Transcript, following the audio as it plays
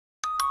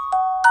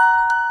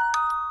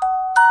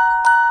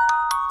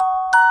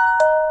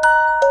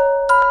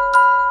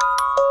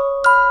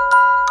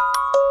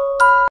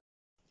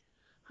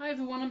Hi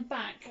everyone, I'm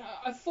back.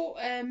 I thought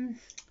I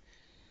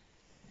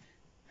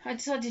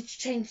decided to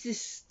change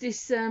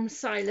this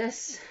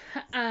silas.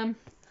 I'm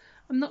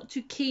not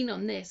too keen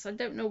on this. I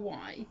don't know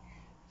why.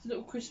 It's a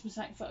little Christmas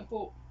outfit I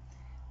bought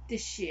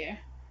this year,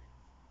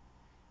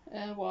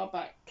 a while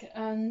back,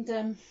 and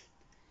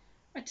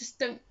I just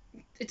don't.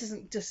 It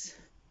doesn't just.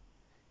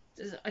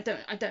 I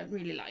don't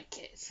really like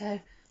it. So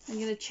I'm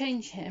gonna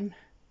change him.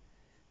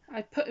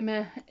 I put him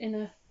in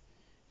a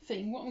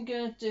thing. What I'm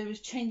gonna do is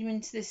change him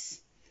into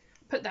this.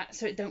 Put that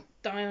so it don't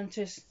die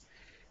onto his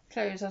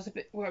clothes. I was a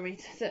bit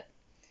worried that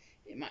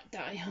it might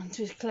die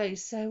onto his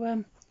clothes, so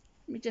let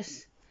me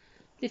just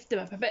lift him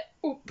up a bit.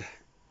 Oop!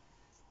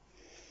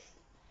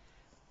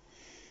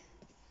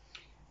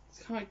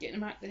 It's hard getting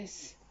him out of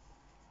this.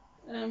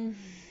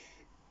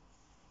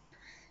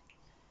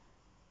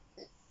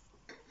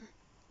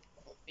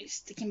 He's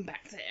sticking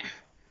back there.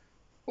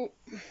 Oh,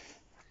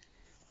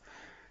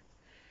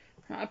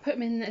 right, I put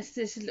him in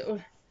this little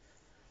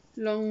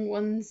long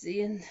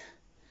onesie and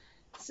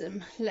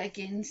some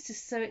leggings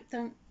just so it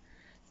don't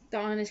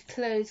die on his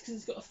clothes, because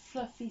it's got a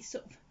fluffy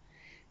sort of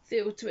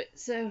feel to it.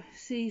 So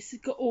see, he's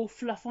got all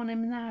fluff on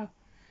him now.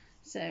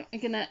 So I'm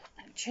gonna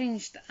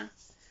change that.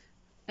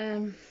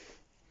 I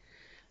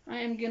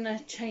am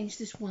gonna change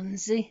this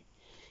onesie.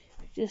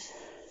 Just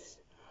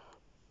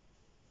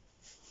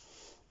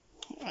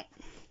right.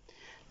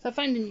 So I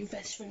found a new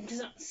vest for him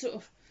because that's sort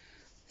of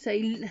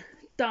the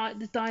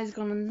dye's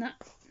gone on that.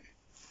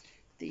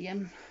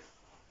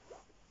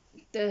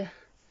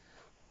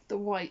 The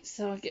white,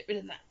 so I'll get rid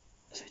of that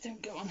so it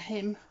don't go on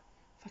him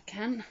if I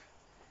can.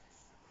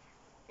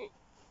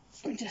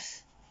 I'm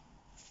just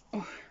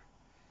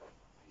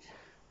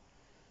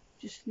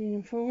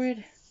leaning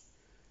forward.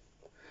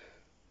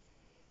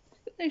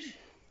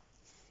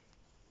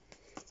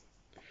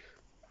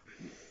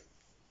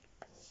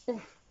 Oh,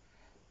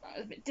 that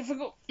was a bit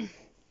difficult.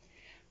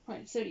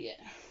 Right, so yeah,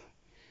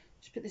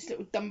 just put this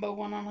little Dumbo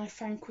one on I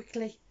found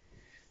quickly.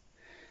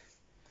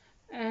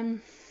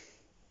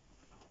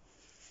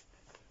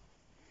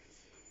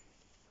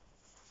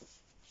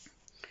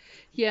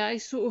 Yeah, I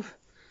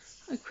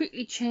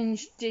quickly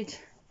did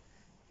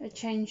a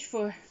change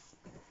for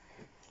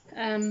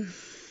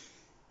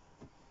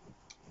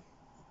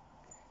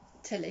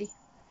Tilly,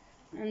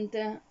 and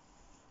I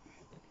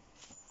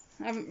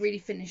haven't really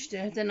finished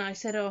her. Then I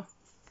said, oh,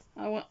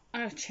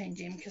 I'll change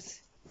him because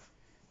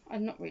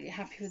I'm not really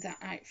happy with that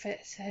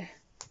outfit, so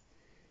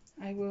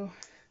I will.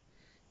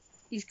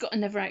 He's got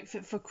another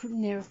outfit for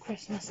nearer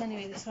Christmas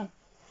anyway, this one,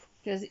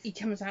 because he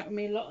comes out with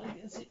me a lot,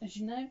 as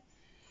you know.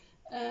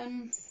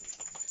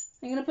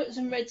 I'm going to put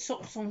some red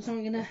socks on, so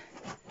I'm going to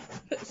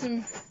put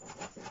some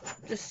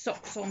just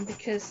socks on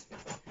because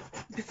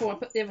before I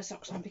put the other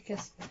socks on,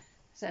 because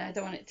so I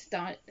don't want it to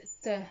die,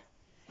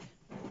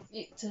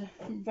 it to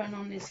run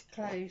on his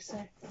clothes,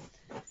 so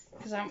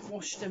because I haven't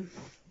washed them.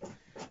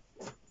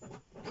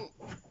 I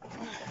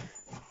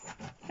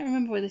can't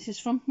remember where this is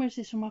from. Where's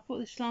this from? I bought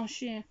this last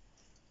year.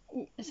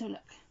 Oh, let's have a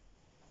look.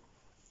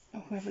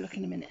 Oh, we'll have a look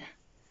in a minute.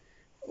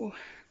 Oh,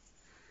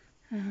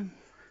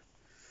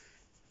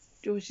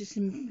 George is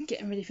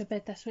getting ready for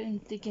bed. That's what I'm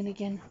digging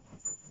again.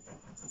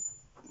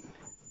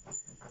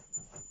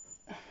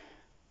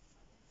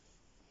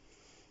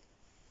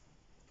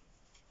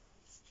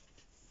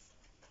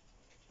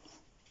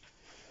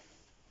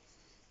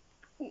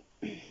 Oh.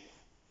 I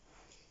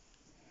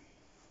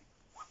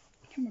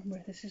can't remember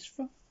where this is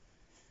from.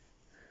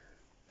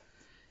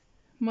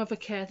 Mother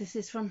Care. This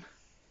is from.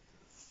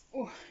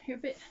 Oh, you're a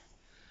bit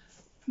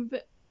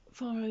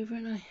far over,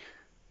 and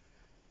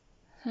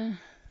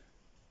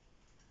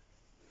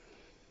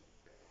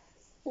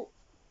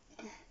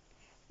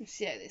we'll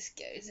see how this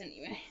goes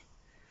anyway.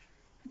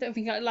 I don't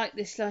think I liked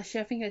this last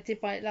year. I think I did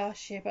buy it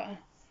last year, but I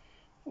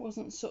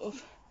wasn't sort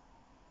of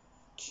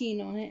keen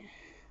on it.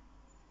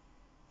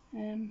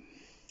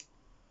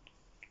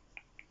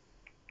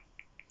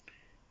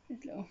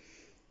 This little.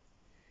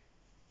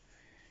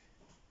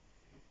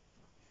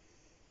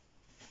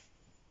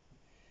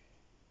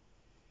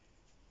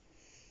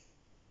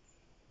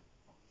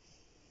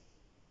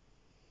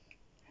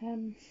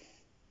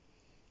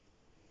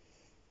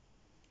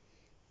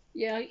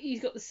 Yeah,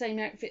 he's got the same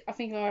outfit. I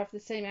think I have the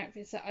same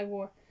outfits that I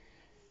wore.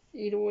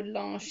 He'd wore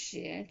last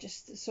year,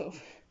 just the sort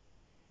of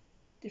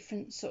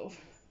different sort of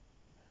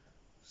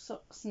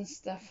socks and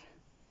stuff.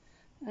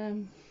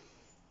 I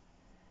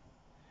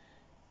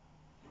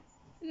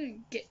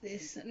don't get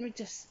this. Let me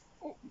just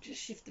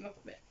shift them up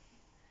a bit.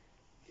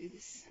 Do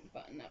this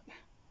button up.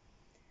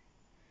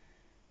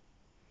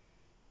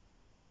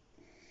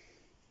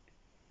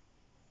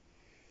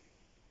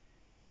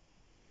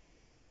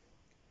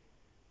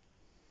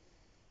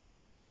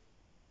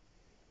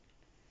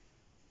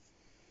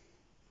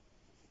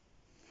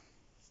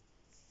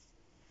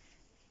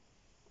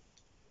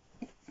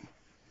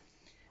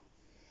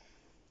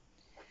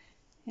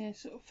 Yeah,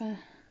 sort of. I'm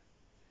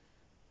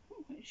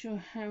not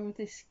sure how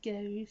this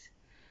goes.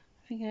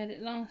 I think I had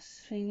it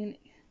last thing, and it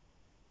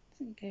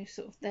doesn't go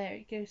sort of there.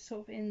 It goes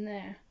sort of in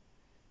there,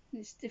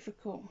 and it's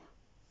difficult.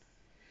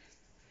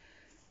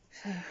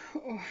 So,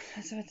 oh,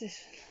 let's have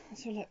this.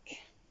 Let's have a look.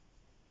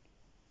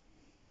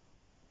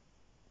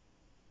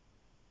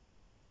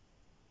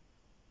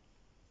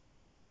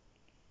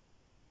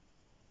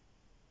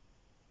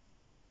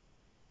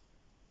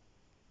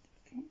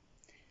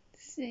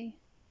 See,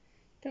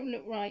 don't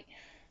look right.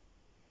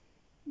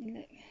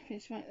 Look if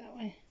it's right that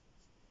way.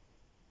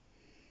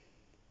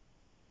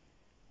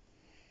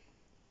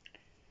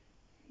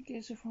 It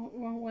goes the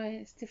wrong way.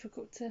 It's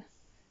difficult to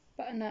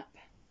button up.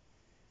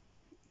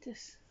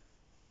 Just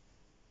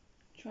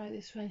try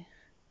this way.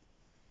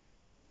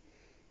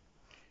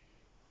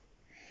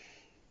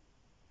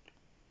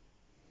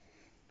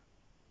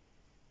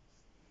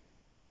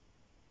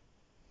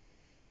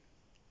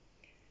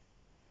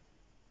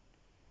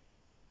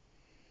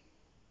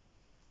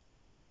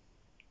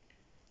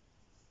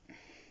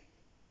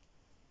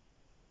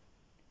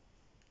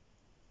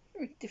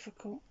 Very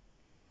difficult.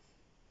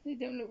 They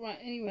don't look right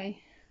anyway.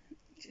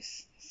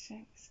 Just see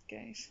how this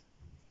goes.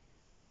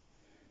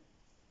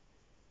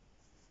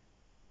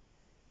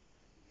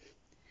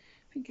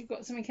 I think I've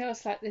got something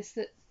else like this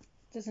that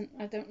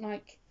I don't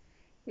like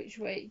which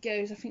way it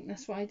goes. I think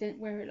that's why I didn't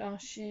wear it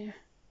last year.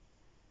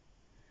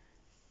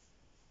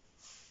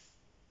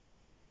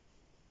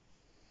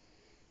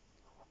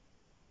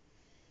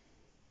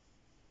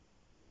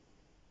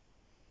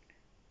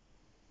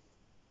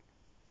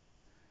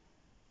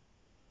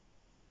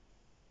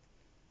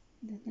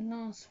 Then the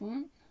last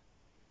one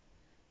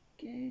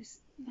goes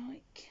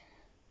like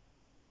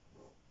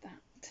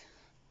that.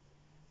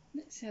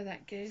 Let's see how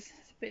that goes.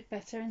 It's a bit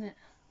better, isn't it?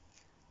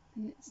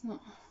 And it's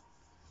not.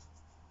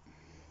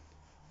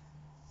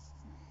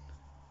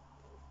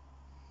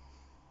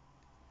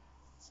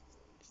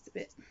 Just a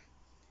bit.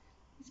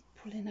 It's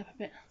pulling up a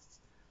bit.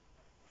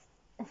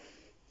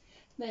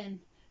 Then,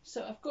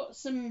 so I've got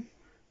some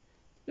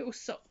little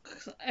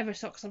socks, ever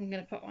socks I'm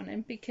going to put on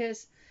him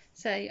because,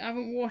 say, I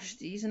haven't washed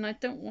these and I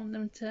don't want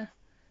them to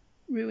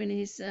ruin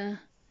his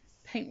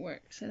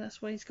paintwork. So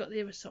that's why he's got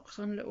the other socks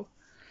on,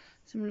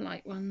 some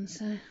light ones.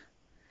 So I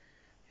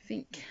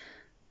think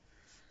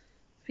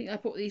I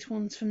bought these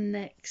ones from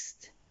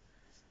Next.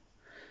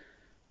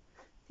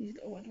 These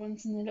little odd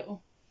ones and the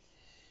little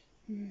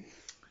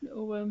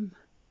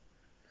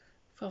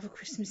Father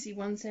Christmassy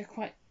ones. They're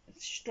quite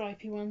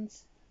stripy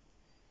ones.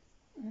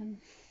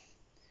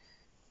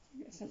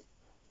 Get some.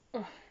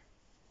 Oh,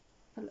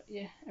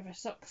 yeah, ever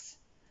socks.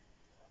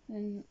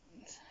 And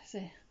so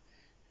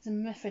there's a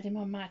method in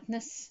my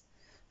madness,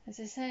 as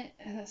I say.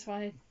 That's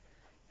why I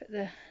put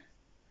the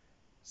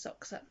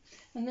socks up.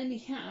 And then he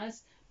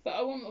has, but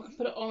I won't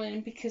put it on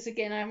him because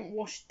again I haven't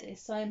washed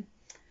this. I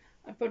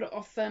bought it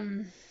off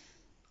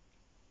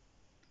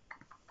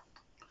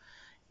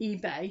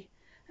eBay.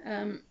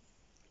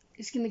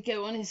 It's going to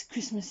go on his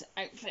Christmas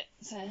outfit,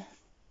 so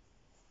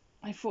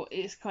I thought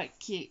it was quite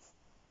cute.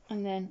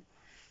 And then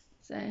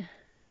so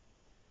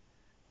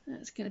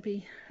that's going to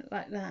be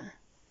like that.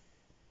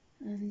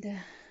 And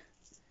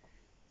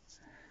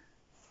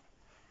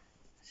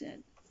so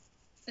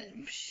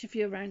shift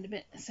you around a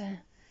bit. So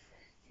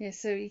yeah,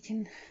 so you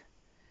can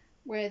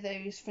wear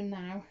those for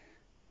now,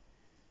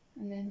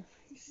 and then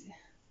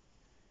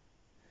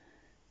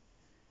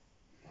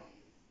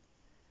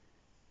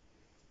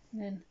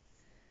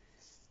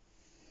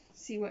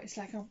see what it's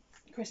like on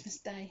Christmas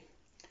Day.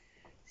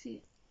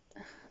 See,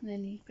 and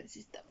then he puts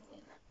his double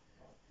in,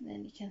 and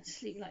then you can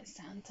sleep like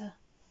Santa.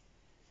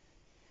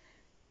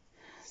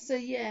 So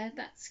yeah,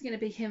 that's going to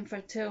be him for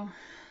till,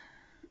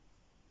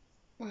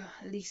 well,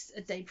 at least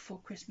a day before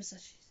Christmas, I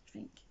should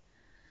think.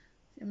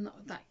 I'm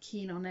not that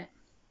keen on it.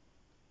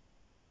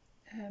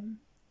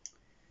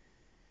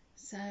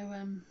 So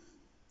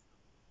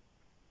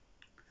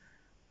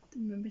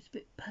remember it's a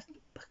bit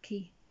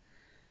pucky.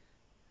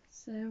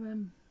 So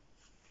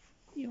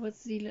yeah, what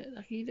does he look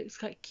like? He looks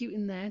quite cute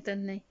in there,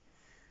 doesn't he?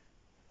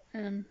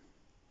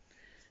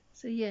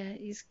 So yeah,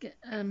 he's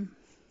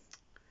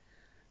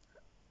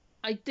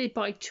I did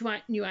buy two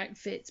new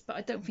outfits, but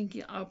I don't think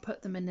I'll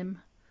put them in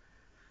him.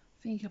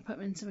 I think I'll put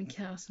them in something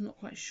else. I'm not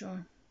quite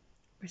sure.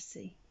 We'll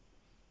see.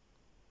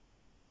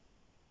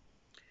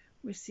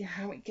 We'll see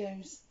how it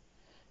goes.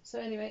 So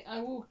anyway, I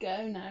will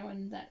go now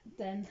and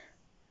then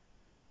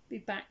be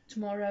back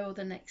tomorrow or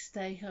the next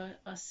day.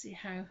 I'll see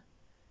how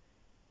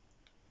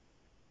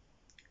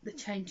the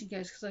changing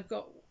goes because I've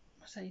got,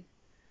 I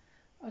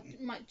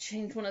might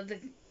change one of the,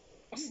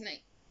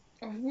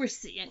 or we'll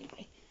see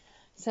anyway.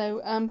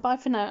 So bye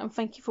for now and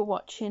thank you for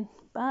watching.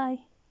 Bye.